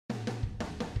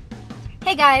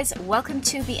Hey guys, welcome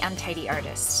to The Untidy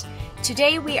Artist.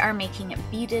 Today we are making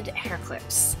beaded hair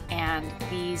clips, and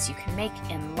these you can make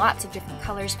in lots of different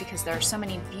colors because there are so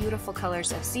many beautiful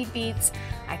colors of seed beads.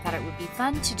 I thought it would be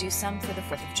fun to do some for the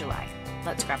 4th of July.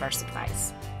 Let's grab our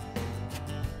supplies.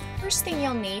 First thing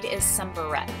you'll need is some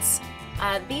barrettes.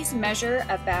 These measure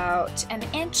about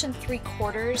 1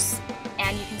 3/4 inches,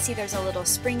 and you can see there's a little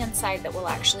spring inside that we'll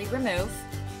actually remove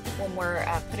when we're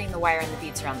putting the wire and the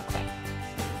beads around the clip.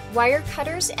 Wire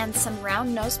cutters and some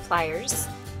round nose pliers,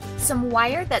 some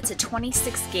wire that's a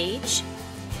 26 gauge,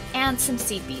 and some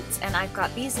seed beads, and I've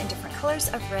got these in different colors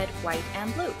of red, white,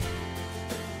 and blue.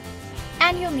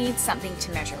 And you'll need something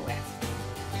to measure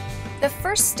with. The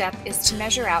first step is to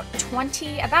measure out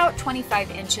about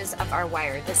 25 inches of our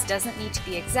wire. This doesn't need to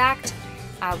be exact.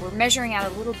 We're measuring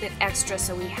out a little bit extra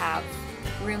so we have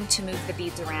room to move the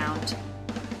beads around.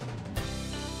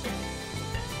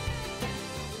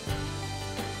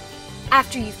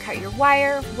 After you've cut your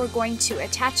wire, we're going to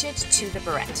attach it to the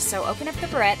barrette. So open up the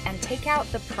barrette and take out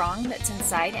the prong that's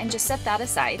inside and just set that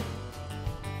aside.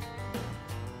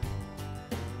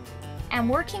 And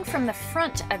working from the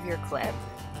front of your clip,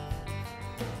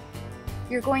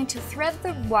 you're going to thread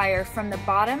the wire from the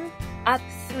bottom up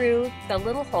through the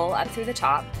little hole up through the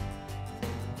top,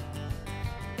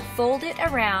 fold it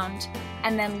around,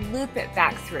 and then loop it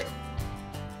back through.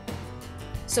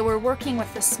 So we're working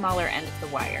with the smaller end of the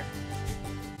wire.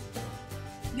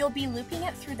 You'll be looping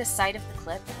it through the side of the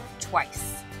clip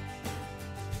twice.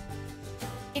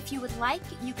 If you would like,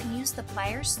 you can use the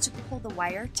pliers to pull the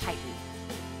wire tightly.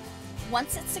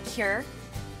 Once it's secure,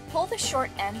 pull the short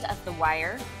end of the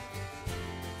wire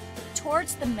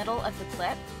towards the middle of the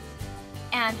clip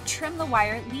and trim the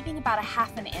wire, leaving about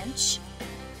 1/2 inch.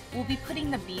 We'll be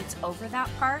putting the beads over that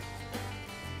part.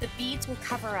 The beads will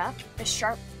cover up the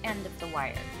sharp end of the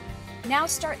wire. Now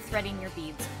start threading your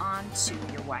beads onto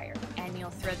your wire, and you'll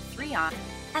thread 3 on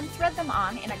and thread them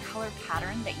on in a color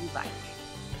pattern that you like.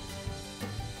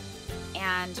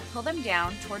 And pull them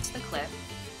down towards the clip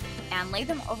and lay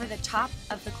them over the top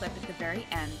of the clip at the very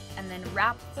end, and then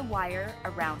wrap the wire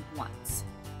around once.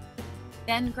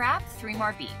 Then grab 3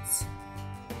 more beads.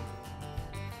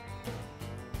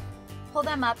 Pull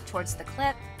them up towards the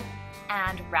clip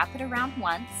and wrap it around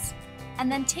once.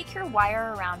 And then take your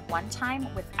wire around one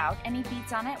time without any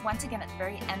beads on it, once again at the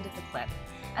very end of the clip.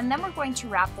 And then we're going to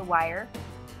wrap the wire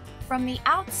from the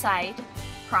outside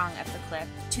prong of the clip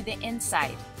to the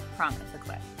inside prong of the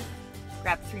clip.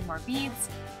 Grab 3 more beads,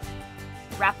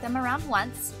 wrap them around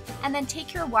once, and then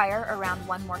take your wire around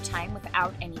one more time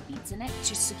without any beads in it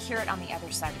to secure it on the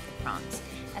other side of the prongs.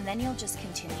 And then you'll just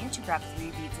continue to grab 3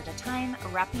 beads at a time,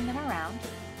 wrapping them around.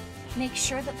 Make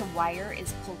sure that the wire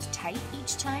is pulled tight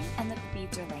each time and that the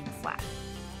beads are laying flat.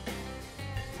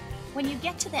 When you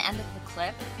get to the end of the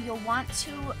clip, you'll want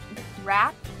to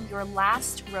wrap your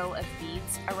last row of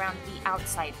beads around the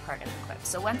outside part of the clip.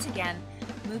 So once again,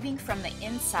 moving from the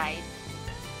inside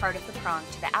part of the prong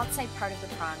to the outside part of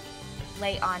the prong,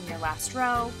 lay on your last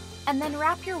row, and then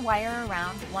wrap your wire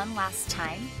around one last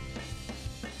time,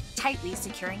 tightly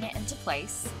securing it into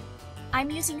place. I'm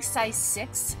using size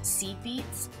 6 seed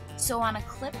beads. So on a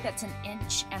clip that's 1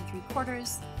 3/4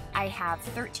 inches, I have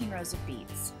 13 rows of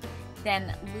beads.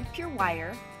 Then loop your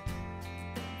wire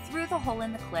through the hole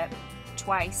in the clip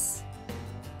twice,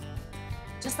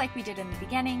 just like we did in the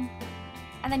beginning.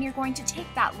 And then you're going to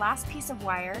take that last piece of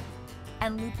wire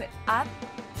and loop it up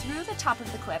through the top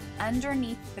of the clip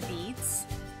underneath the beads.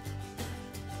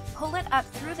 Pull it up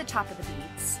through the top of the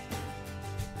beads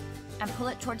and pull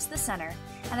it towards the center.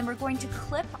 And then we're going to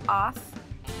clip off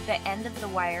the end of the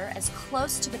wire as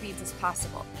close to the beads as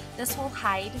possible. This will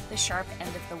hide the sharp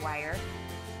end of the wire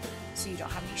so you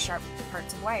don't have any sharp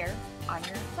parts of wire on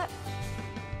your clip.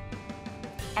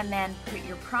 And then put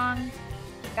your prong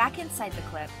back inside the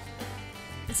clip.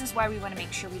 This is why we want to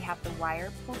make sure we have the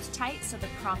wire pulled tight so the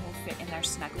prong will fit in there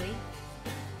snugly.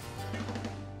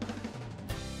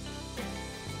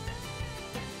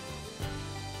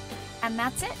 And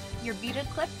that's it. Your beaded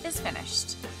clip is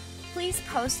finished. Please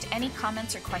post any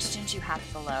comments or questions you have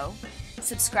below.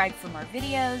 Subscribe for more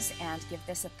videos and give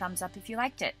this a thumbs up if you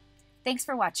liked it. Thanks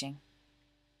for watching.